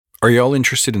Are you all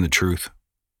interested in the truth?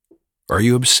 Are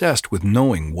you obsessed with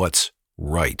knowing what's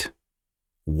right?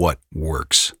 What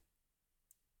works?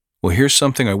 Well, here's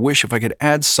something I wish if I could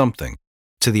add something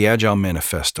to the Agile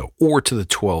Manifesto or to the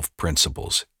 12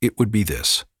 principles, it would be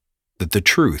this, that the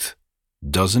truth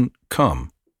doesn't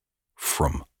come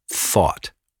from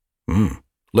thought.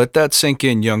 Let that sink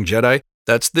in, young Jedi.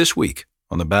 That's this week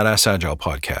on the Badass Agile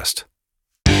Podcast.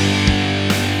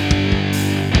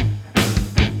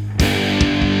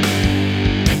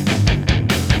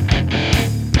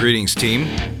 Greetings, team.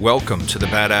 Welcome to the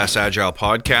Badass Agile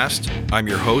Podcast. I'm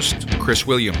your host, Chris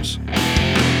Williams.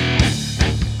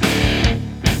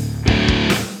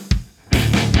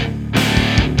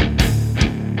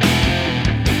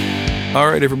 All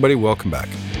right, everybody, welcome back.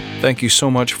 Thank you so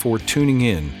much for tuning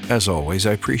in. As always,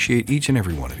 I appreciate each and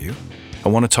every one of you. I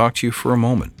want to talk to you for a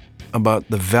moment about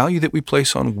the value that we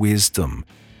place on wisdom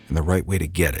and the right way to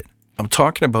get it. I'm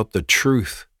talking about the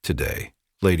truth today,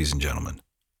 ladies and gentlemen.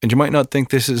 And you might not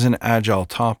think this is an agile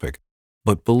topic,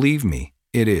 but believe me,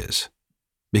 it is.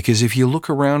 Because if you look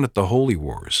around at the holy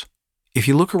wars, if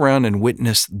you look around and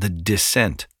witness the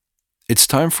dissent, it's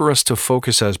time for us to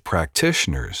focus as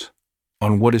practitioners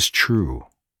on what is true.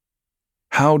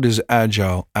 How does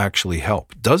agile actually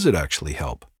help? Does it actually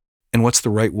help? And what's the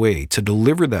right way to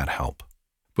deliver that help?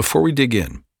 Before we dig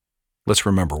in, let's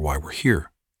remember why we're here.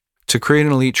 To create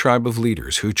an elite tribe of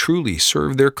leaders who truly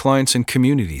serve their clients and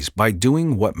communities by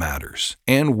doing what matters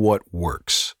and what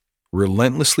works,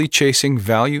 relentlessly chasing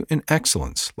value and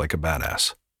excellence like a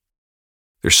badass.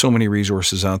 There's so many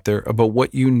resources out there about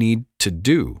what you need to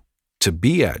do to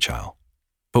be agile,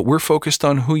 but we're focused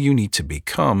on who you need to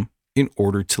become in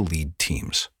order to lead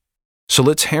teams. So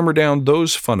let's hammer down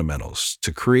those fundamentals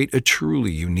to create a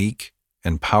truly unique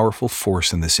and powerful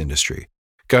force in this industry.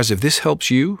 Guys, if this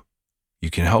helps you, you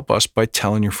can help us by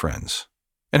telling your friends.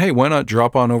 And hey, why not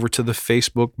drop on over to the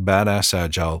Facebook Badass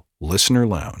Agile Listener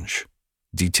Lounge?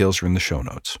 Details are in the show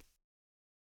notes.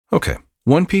 Okay,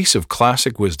 one piece of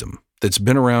classic wisdom that's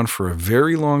been around for a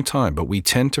very long time, but we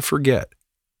tend to forget,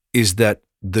 is that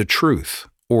the truth,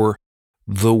 or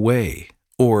the way,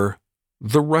 or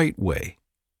the right way,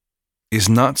 is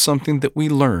not something that we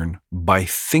learn by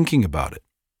thinking about it,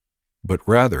 but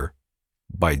rather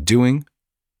by doing,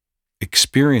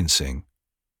 experiencing,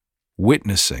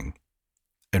 witnessing,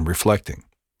 and reflecting.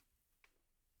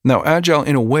 Now, Agile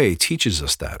in a way teaches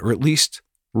us that, or at least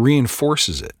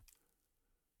reinforces it.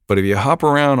 But if you hop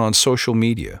around on social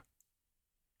media,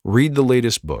 read the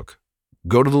latest book,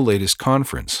 go to the latest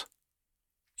conference,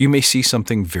 you may see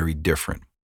something very different.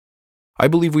 I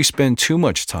believe we spend too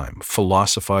much time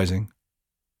philosophizing,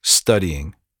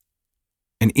 studying,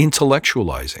 and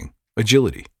intellectualizing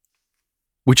agility,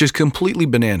 which is completely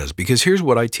bananas, because here's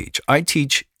what I teach. I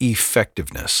teach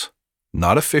effectiveness,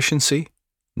 not efficiency,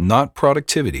 not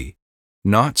productivity,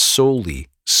 not solely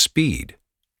speed,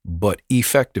 but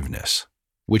effectiveness,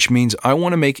 which means I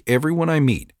want to make everyone I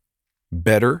meet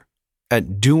better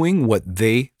at doing what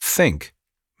they think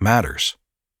matters.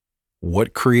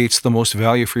 What creates the most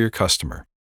value for your customer?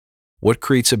 What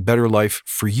creates a better life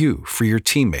for you, for your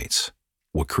teammates?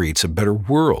 What creates a better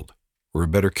world or a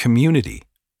better community?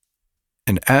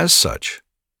 And as such,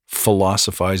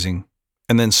 philosophizing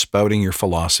and then spouting your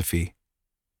philosophy,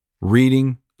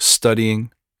 reading,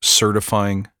 studying,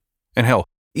 certifying, and hell,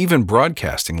 even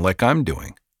broadcasting like I'm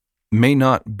doing, may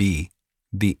not be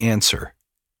the answer.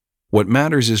 What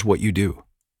matters is what you do.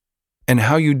 And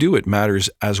how you do it matters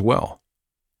as well.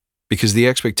 Because the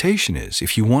expectation is,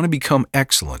 if you want to become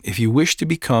excellent, if you wish to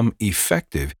become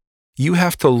effective, you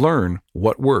have to learn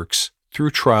what works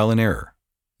through trial and error.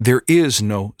 There is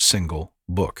no single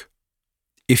book.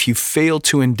 If you fail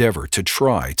to endeavor, to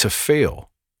try, to fail,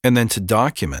 and then to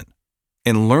document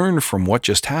and learn from what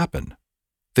just happened,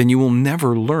 then you will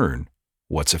never learn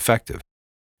what's effective.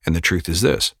 And the truth is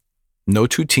this: no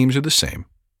two teams are the same.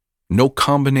 No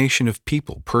combination of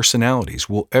people, personalities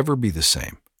will ever be the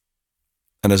same.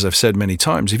 And as I've said many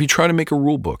times, if you try to make a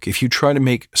rule book, if you try to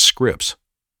make scripts,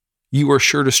 you are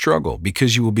sure to struggle,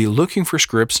 because you will be looking for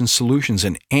scripts and solutions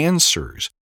and answers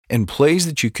and plays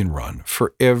that you can run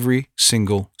for every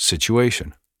single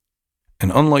situation. And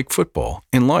unlike football,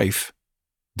 in life,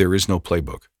 there is no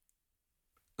playbook.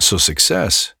 So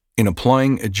success in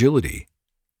applying agility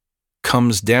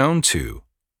comes down to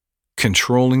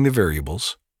controlling the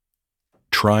variables,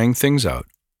 trying things out,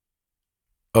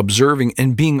 observing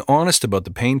and being honest about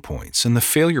the pain points and the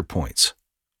failure points,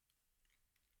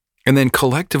 and then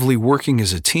collectively working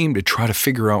as a team to try to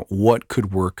figure out what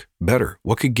could work better,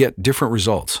 what could get different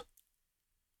results,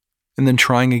 and then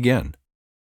trying again.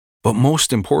 But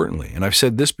most importantly, and I've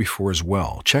said this before as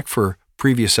well, check for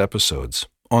previous episodes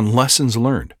on lessons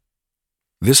learned.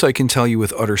 This I can tell you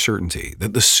with utter certainty,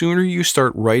 that the sooner you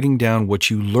start writing down what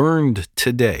you learned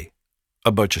today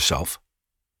about yourself,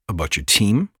 about your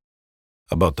team,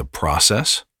 about the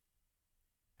process,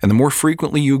 and the more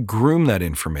frequently you groom that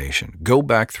information, go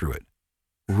back through it,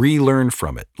 relearn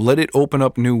from it, let it open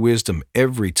up new wisdom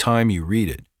every time you read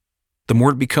it, the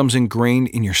more it becomes ingrained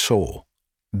in your soul.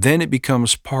 Then it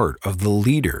becomes part of the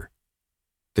leader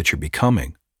that you're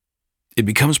becoming. It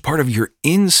becomes part of your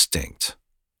instinct.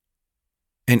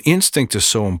 And instinct is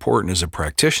so important as a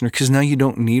practitioner because now you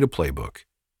don't need a playbook.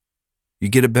 You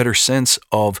get a better sense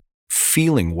of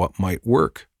feeling what might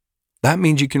work. That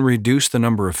means you can reduce the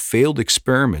number of failed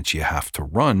experiments you have to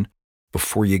run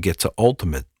before you get to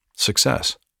ultimate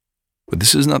success. But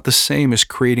this is not the same as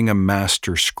creating a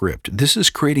master script. This is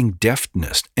creating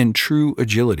deftness and true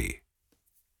agility.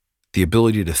 The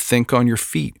ability to think on your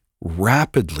feet,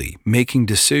 rapidly making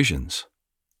decisions,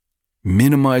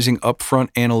 minimizing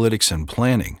upfront analytics and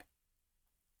planning.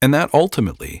 And that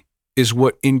ultimately is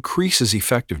what increases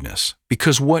effectiveness.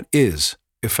 Because what is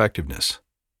effectiveness?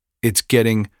 It's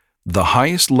getting the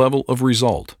highest level of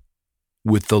result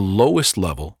with the lowest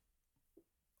level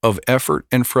of effort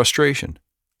and frustration.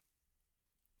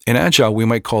 In Agile, we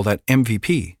might call that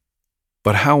MVP.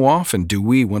 But how often do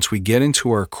we, once we get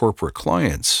into our corporate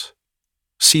clients,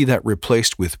 see that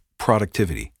replaced with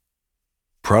productivity?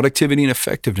 Productivity and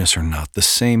effectiveness are not the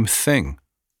same thing.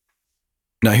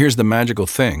 Now, here's the magical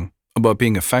thing about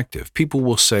being effective. People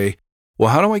will say, well,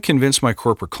 how do I convince my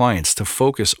corporate clients to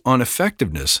focus on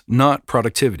effectiveness, not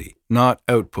productivity, not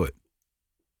output?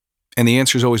 And the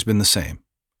answer has always been the same.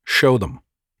 Show them.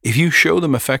 If you show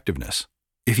them effectiveness,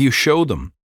 if you show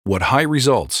them what high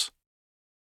results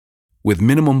with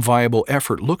minimum viable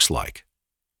effort looks like,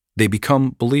 they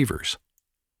become believers.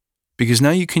 Because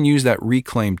now you can use that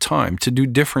reclaimed time to do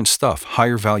different stuff,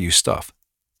 higher value stuff.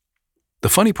 The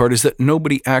funny part is that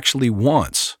nobody actually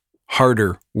wants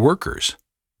harder workers.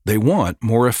 They want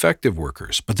more effective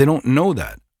workers, but they don't know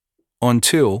that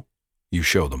until you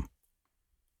show them.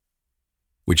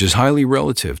 Which is highly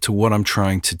relative to what I'm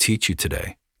trying to teach you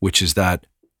today, which is that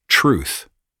truth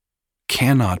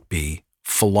cannot be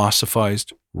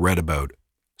philosophized, read about,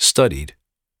 studied,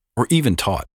 or even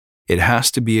taught. It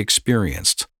has to be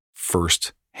experienced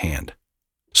firsthand.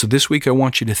 So this week, I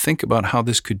want you to think about how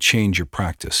this could change your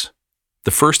practice.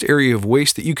 The first area of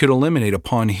waste that you could eliminate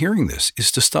upon hearing this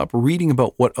is to stop reading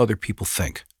about what other people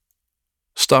think.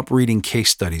 Stop reading case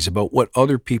studies about what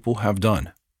other people have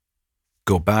done.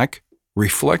 Go back,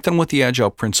 reflect on what the Agile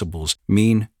principles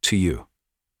mean to you.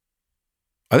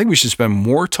 I think we should spend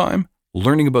more time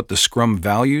learning about the Scrum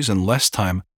values and less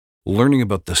time learning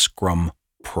about the Scrum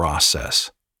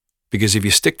process. Because if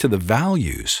you stick to the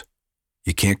values,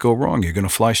 you can't go wrong. You're going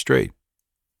to fly straight.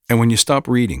 And when you stop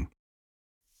reading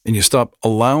and you stop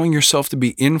allowing yourself to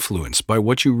be influenced by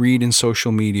what you read in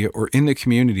social media or in the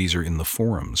communities or in the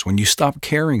forums, when you stop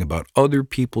caring about other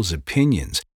people's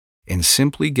opinions and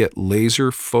simply get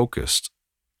laser focused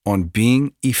on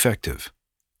being effective,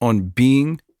 on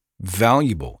being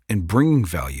valuable and bringing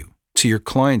value to your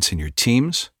clients and your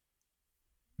teams,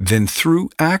 then through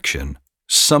action,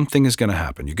 something is going to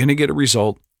happen. You're going to get a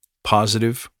result,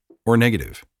 positive or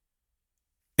negative.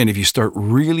 And if you start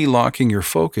really locking your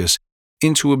focus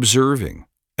into observing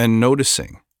and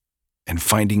noticing and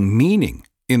finding meaning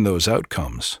in those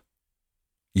outcomes,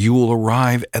 you will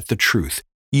arrive at the truth.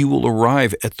 You will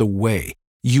arrive at the way.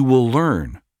 You will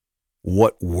learn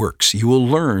what works. You will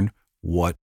learn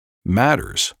what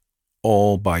matters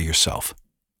all by yourself.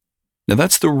 Now,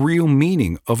 that's the real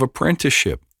meaning of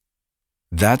apprenticeship.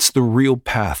 That's the real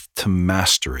path to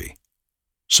mastery.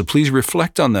 So please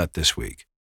reflect on that this week.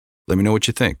 Let me know what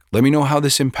you think. Let me know how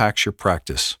this impacts your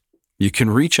practice. You can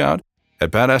reach out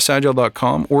at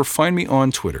badassagile.com or find me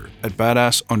on Twitter at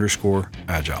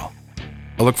badass_agile.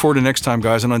 I look forward to next time,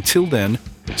 guys, and until then,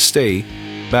 stay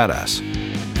badass.